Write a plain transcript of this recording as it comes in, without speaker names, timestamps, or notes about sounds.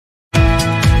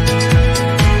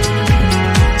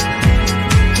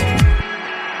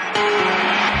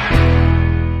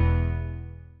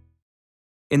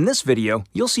In this video,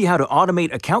 you'll see how to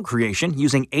automate account creation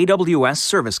using AWS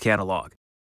Service Catalog.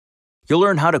 You'll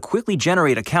learn how to quickly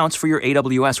generate accounts for your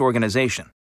AWS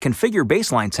organization, configure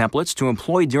baseline templates to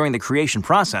employ during the creation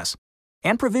process,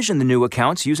 and provision the new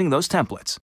accounts using those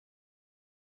templates.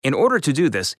 In order to do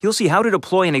this, you'll see how to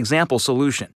deploy an example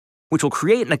solution, which will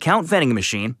create an account vending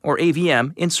machine, or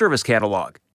AVM, in Service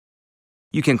Catalog.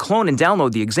 You can clone and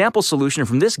download the example solution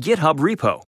from this GitHub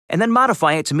repo, and then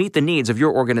modify it to meet the needs of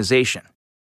your organization.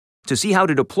 To see how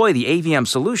to deploy the AVM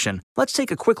solution, let's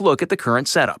take a quick look at the current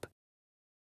setup.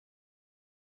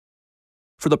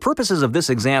 For the purposes of this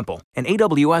example, an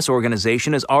AWS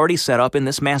organization is already set up in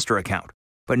this master account,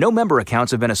 but no member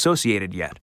accounts have been associated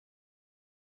yet.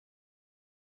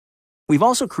 We've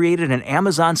also created an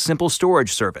Amazon Simple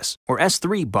Storage Service, or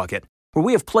S3 bucket, where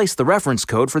we have placed the reference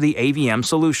code for the AVM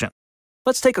solution.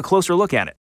 Let's take a closer look at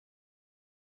it.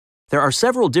 There are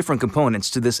several different components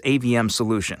to this AVM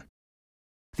solution.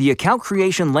 The Account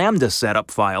Creation Lambda Setup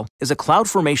file is a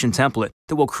CloudFormation template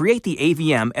that will create the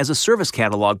AVM as a Service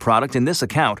Catalog product in this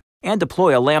account and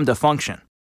deploy a Lambda function.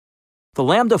 The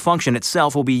Lambda function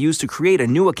itself will be used to create a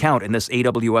new account in this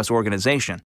AWS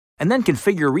organization, and then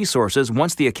configure resources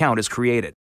once the account is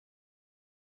created.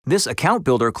 This Account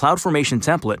Builder CloudFormation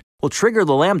template will trigger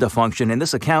the Lambda function in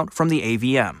this account from the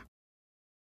AVM.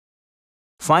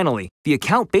 Finally, the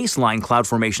Account Baseline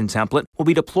CloudFormation template will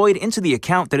be deployed into the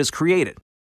account that is created,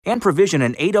 and provision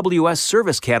an AWS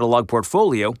Service Catalog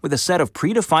portfolio with a set of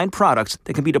predefined products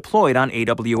that can be deployed on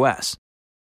AWS.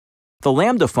 The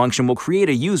Lambda function will create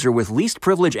a user with least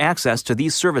privilege access to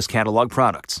these Service Catalog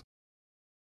products.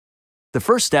 The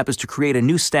first step is to create a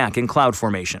new stack in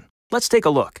CloudFormation. Let's take a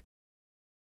look.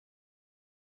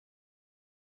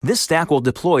 This stack will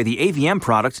deploy the AVM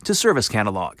product to Service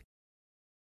Catalog.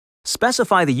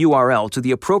 Specify the URL to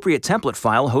the appropriate template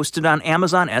file hosted on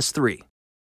Amazon S3.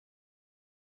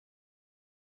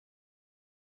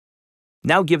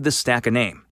 Now give this stack a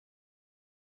name.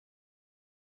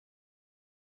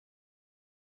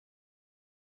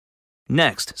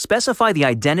 Next, specify the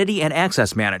Identity and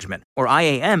Access Management, or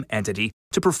IAM, entity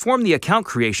to perform the account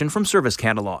creation from Service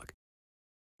Catalog.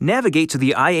 Navigate to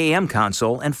the IAM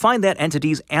console and find that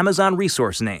entity's Amazon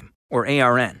Resource Name, or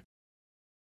ARN.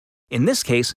 In this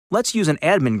case, let's use an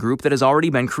admin group that has already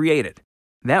been created.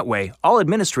 That way, all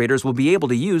administrators will be able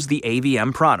to use the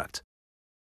AVM product.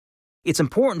 It's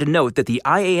important to note that the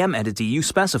IAM entity you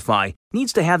specify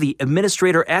needs to have the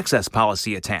Administrator Access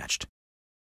Policy attached.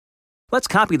 Let's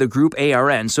copy the group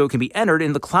ARN so it can be entered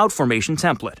in the CloudFormation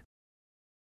template.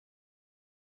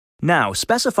 Now,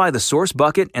 specify the source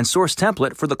bucket and source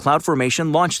template for the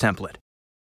CloudFormation launch template.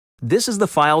 This is the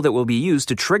file that will be used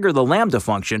to trigger the Lambda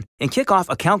function and kick off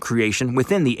account creation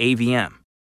within the AVM.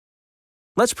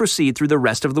 Let's proceed through the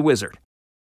rest of the wizard.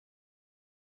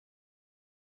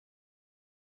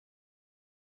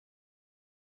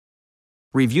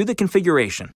 Review the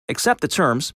configuration, accept the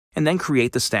terms, and then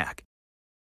create the stack.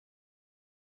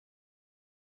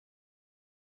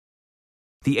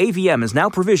 The AVM is now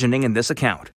provisioning in this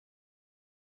account.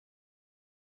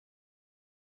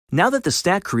 Now that the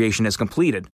stack creation is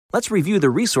completed, let's review the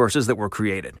resources that were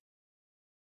created.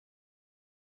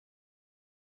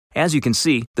 As you can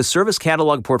see, the Service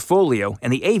Catalog portfolio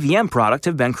and the AVM product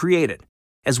have been created,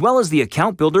 as well as the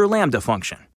Account Builder Lambda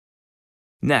function.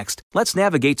 Next, let's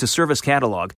navigate to Service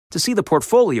Catalog to see the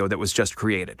portfolio that was just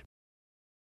created.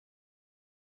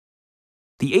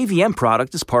 The AVM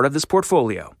product is part of this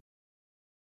portfolio.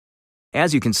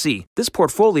 As you can see, this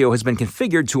portfolio has been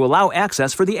configured to allow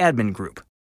access for the admin group.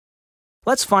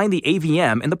 Let's find the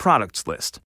AVM in the products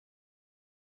list.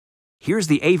 Here's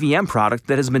the AVM product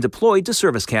that has been deployed to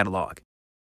Service Catalog.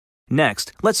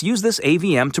 Next, let's use this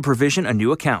AVM to provision a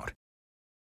new account.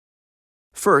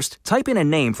 First, type in a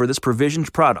name for this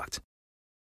provisioned product.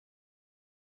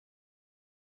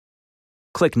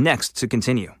 Click Next to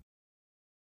continue.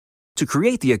 To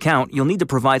create the account, you'll need to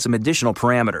provide some additional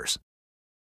parameters.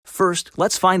 First,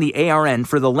 let's find the ARN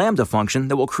for the Lambda function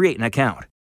that will create an account.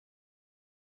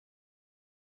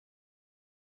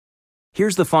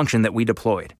 Here's the function that we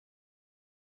deployed.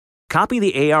 Copy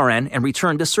the ARN and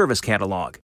return to Service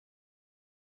Catalog.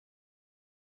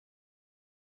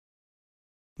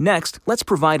 Next, let's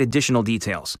provide additional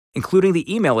details, including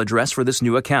the email address for this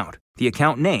new account, the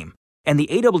account name, and the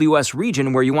AWS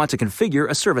region where you want to configure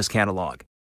a Service Catalog.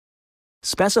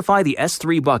 Specify the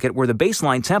S3 bucket where the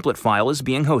baseline template file is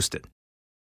being hosted.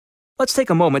 Let's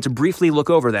take a moment to briefly look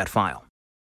over that file.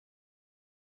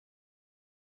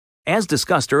 As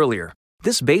discussed earlier,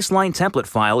 this baseline template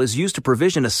file is used to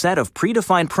provision a set of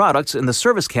predefined products in the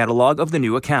Service Catalog of the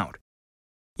new account.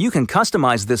 You can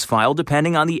customize this file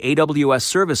depending on the AWS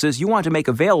services you want to make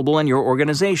available in your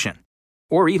organization,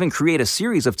 or even create a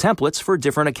series of templates for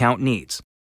different account needs.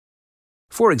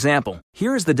 For example,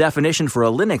 here is the definition for a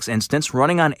Linux instance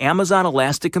running on Amazon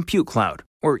Elastic Compute Cloud,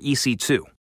 or EC2.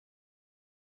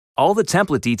 All the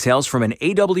template details from an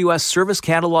AWS Service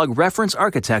Catalog reference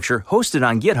architecture hosted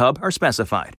on GitHub are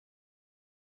specified.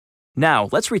 Now,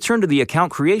 let's return to the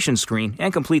account creation screen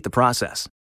and complete the process.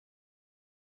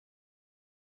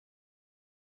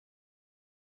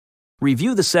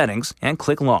 Review the settings and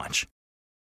click Launch.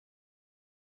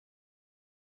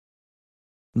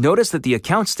 Notice that the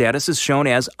account status is shown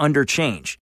as Under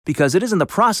Change because it is in the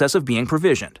process of being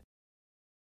provisioned.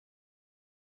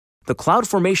 The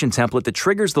CloudFormation template that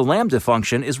triggers the Lambda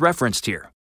function is referenced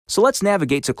here, so let's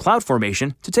navigate to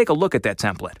CloudFormation to take a look at that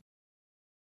template.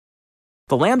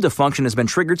 The Lambda function has been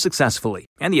triggered successfully,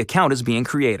 and the account is being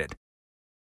created.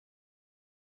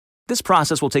 This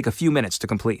process will take a few minutes to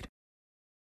complete.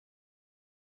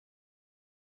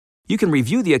 You can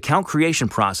review the account creation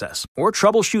process or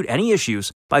troubleshoot any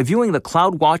issues by viewing the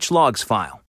CloudWatch Logs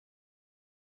file.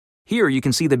 Here you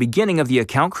can see the beginning of the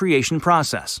account creation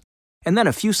process, and then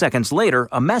a few seconds later,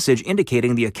 a message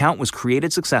indicating the account was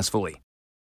created successfully.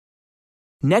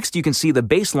 Next, you can see the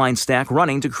baseline stack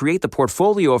running to create the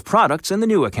portfolio of products in the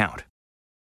new account.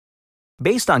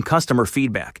 Based on customer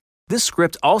feedback, this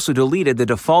script also deleted the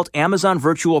default Amazon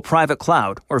Virtual Private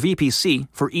Cloud, or VPC,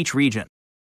 for each region.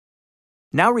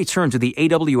 Now return to the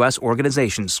AWS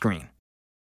Organization screen.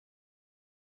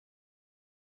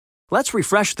 Let's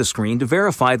refresh the screen to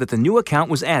verify that the new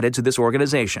account was added to this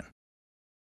organization.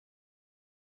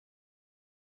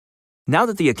 Now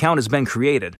that the account has been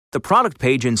created, the product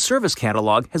page in Service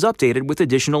Catalog has updated with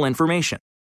additional information,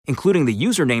 including the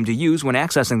username to use when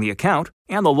accessing the account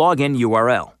and the login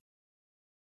URL.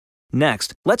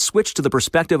 Next, let's switch to the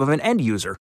perspective of an end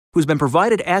user who's been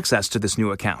provided access to this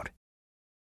new account.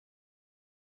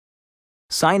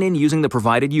 Sign in using the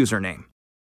provided username.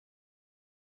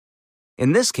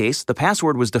 In this case, the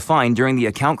password was defined during the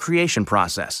account creation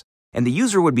process, and the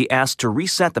user would be asked to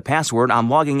reset the password on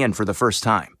logging in for the first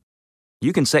time.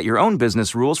 You can set your own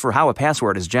business rules for how a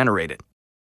password is generated.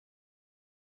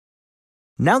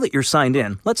 Now that you're signed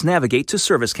in, let's navigate to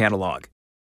Service Catalog.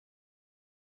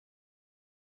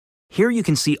 Here you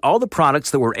can see all the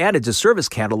products that were added to Service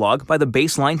Catalog by the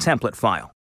baseline template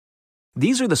file.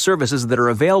 These are the services that are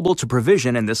available to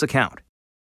provision in this account.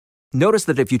 Notice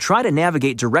that if you try to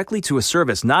navigate directly to a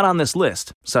service not on this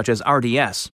list, such as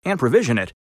RDS, and provision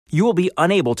it, you will be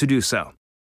unable to do so.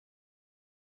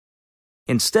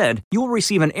 Instead, you will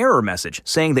receive an error message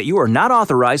saying that you are not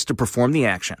authorized to perform the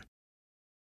action.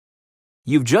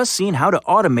 You've just seen how to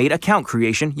automate account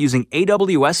creation using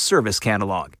AWS Service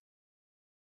Catalog.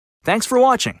 Thanks for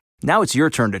watching. Now it's your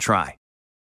turn to try.